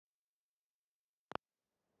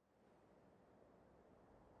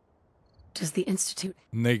Does the Institute...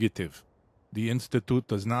 Negative. The Institute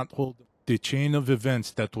does not hold the chain of events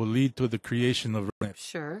that will lead to the creation of...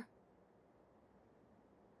 Sure.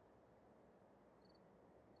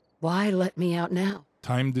 Why let me out now?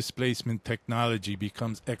 Time displacement technology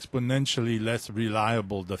becomes exponentially less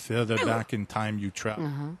reliable the further back in time you travel.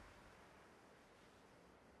 I'm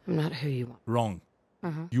not who you want. Wrong.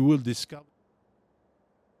 You will discover...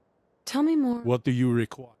 Tell me more. What do you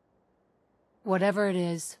require? Whatever it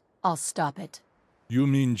is, I'll stop it. You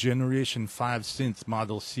mean Generation 5 synth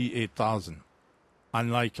model C8000?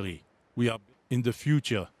 Unlikely. We are... In the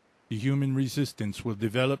future, the human resistance will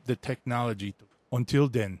develop the technology to... Until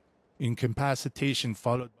then, incapacitation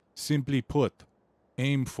followed... Simply put,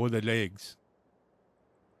 aim for the legs.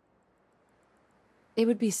 It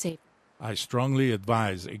would be safe. I strongly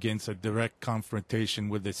advise against a direct confrontation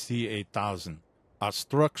with the C8000. Our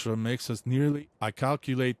structure makes us nearly... I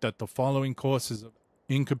calculate that the following courses of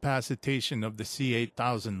incapacitation of the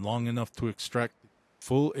C8000 long enough to extract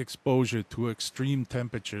full exposure to extreme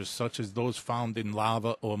temperatures such as those found in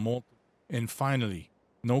lava or molten. And finally,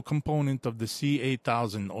 no component of the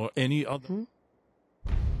C8000 or any other...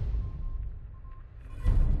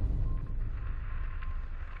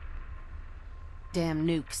 Damn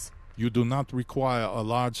nukes. You do not require a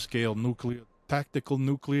large-scale nuclear... Tactical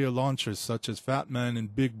nuclear launchers such as Fat Man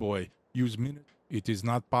and Big Boy use minutes. It is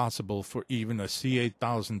not possible for even a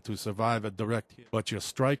C8000 to survive a direct hit, but your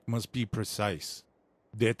strike must be precise.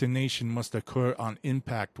 Detonation must occur on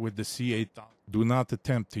impact with the C8000. Do not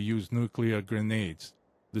attempt to use nuclear grenades.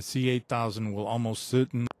 The C8000 will almost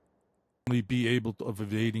certainly be able of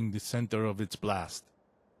evading the center of its blast.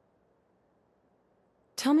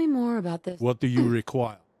 Tell me more about this. What do you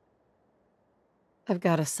require? I've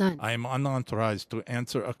got a son. I am unauthorized to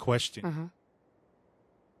answer a question.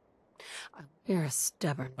 You're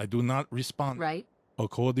stubborn. I do not respond. Right?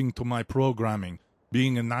 According to my programming,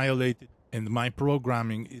 being annihilated, and my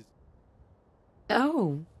programming is...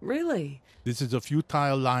 Oh, really? This is a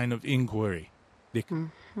futile line of inquiry.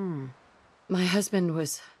 My husband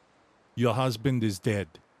was... Your husband is dead.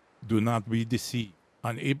 Do not be deceived.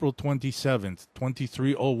 On April 27th,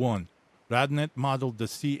 2301, Radnet modeled the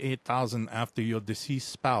C8000 after your deceased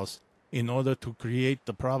spouse in order to create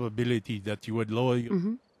the probability that you would lower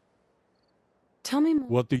your... Tell me more.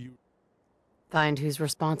 What do you... Find who's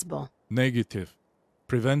responsible. Negative.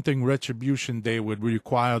 Preventing Retribution Day would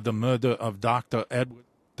require the murder of Dr. Edward.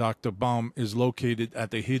 Dr. Baum is located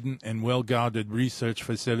at a hidden and well-guarded research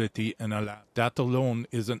facility in a lab. That alone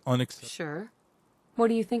is an unacceptable... Sure. What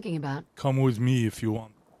are you thinking about? Come with me if you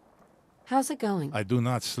want. How's it going? I do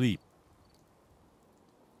not sleep.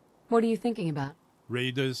 What are you thinking about?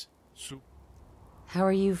 Raiders, soup. How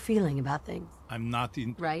are you feeling about things? I'm not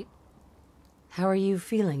in... Right? How are you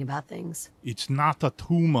feeling about things? It's not a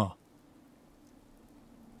tumor.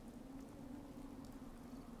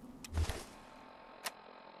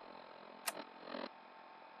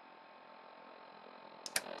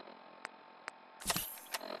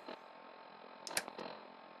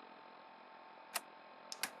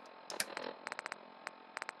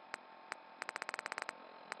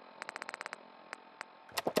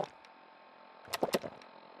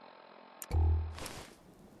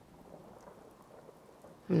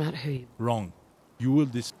 I'm not who you... Wrong. You will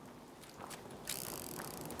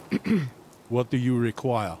What do you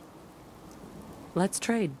require? Let's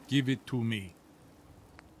trade. Give it to me.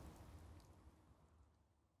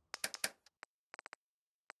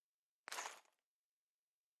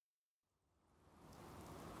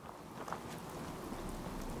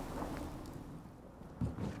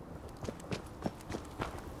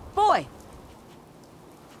 Boy!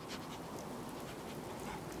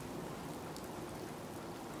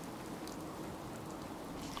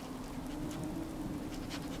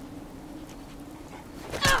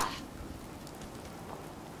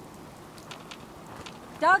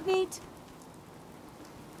 Dog meat!